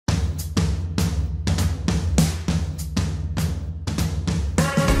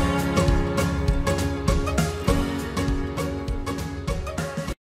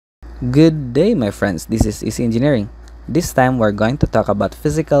Good day, my friends. This is Easy Engineering. This time we're going to talk about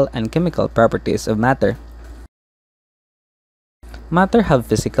physical and chemical properties of matter. Matter have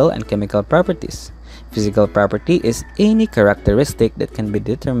physical and chemical properties. Physical property is any characteristic that can be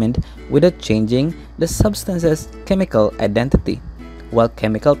determined without changing the substance's chemical identity, while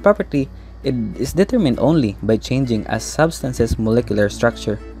chemical property is determined only by changing a substance's molecular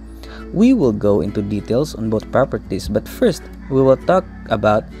structure. We will go into details on both properties, but first, we will talk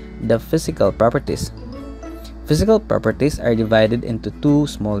about the physical properties. Physical properties are divided into two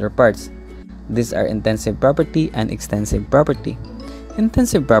smaller parts. These are intensive property and extensive property.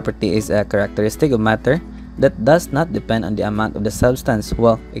 Intensive property is a characteristic of matter that does not depend on the amount of the substance,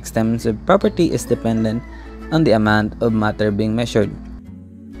 while extensive property is dependent on the amount of matter being measured.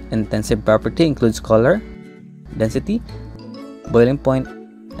 Intensive property includes color, density, boiling point,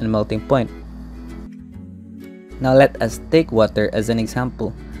 and melting point. Now let us take water as an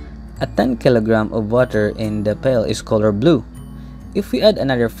example. A 10 kg of water in the pail is color blue. If we add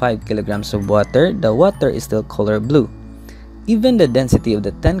another 5 kg of water, the water is still color blue. Even the density of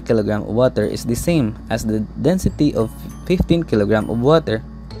the 10 kg of water is the same as the density of 15 kg of water.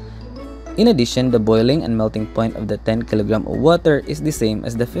 In addition, the boiling and melting point of the 10 kg of water is the same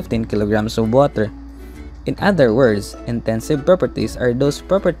as the 15 kg of water. In other words, intensive properties are those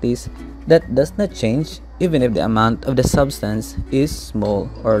properties that does not change even if the amount of the substance is small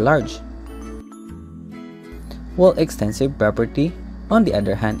or large. While extensive property, on the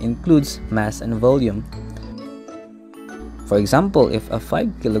other hand, includes mass and volume. For example, if a 5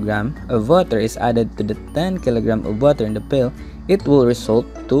 kg of water is added to the 10 kg of water in the pail, it will result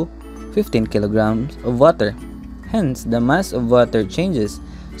to 15 kg of water. Hence, the mass of water changes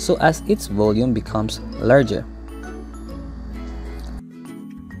so as its volume becomes larger.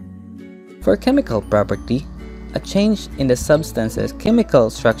 For chemical property, a change in the substance's chemical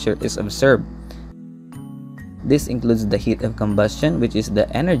structure is observed. This includes the heat of combustion, which is the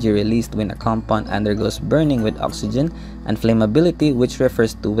energy released when a compound undergoes burning with oxygen, and flammability, which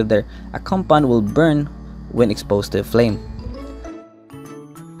refers to whether a compound will burn when exposed to a flame.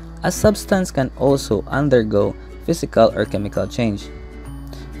 A substance can also undergo physical or chemical change.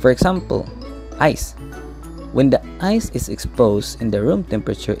 For example, ice. When the ice is exposed in the room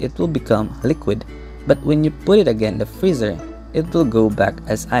temperature, it will become liquid, but when you put it again in the freezer, it will go back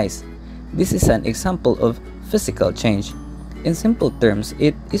as ice. This is an example of physical change. In simple terms,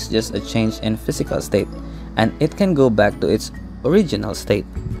 it is just a change in physical state, and it can go back to its original state.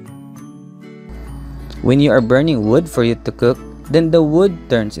 When you are burning wood for you to cook, then the wood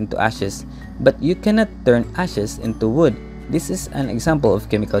turns into ashes, but you cannot turn ashes into wood. This is an example of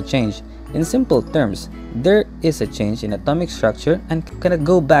chemical change. In simple terms, there is a change in atomic structure and cannot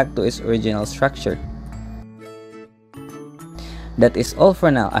go back to its original structure. That is all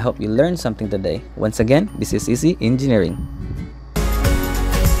for now. I hope you learned something today. Once again, this is Easy Engineering.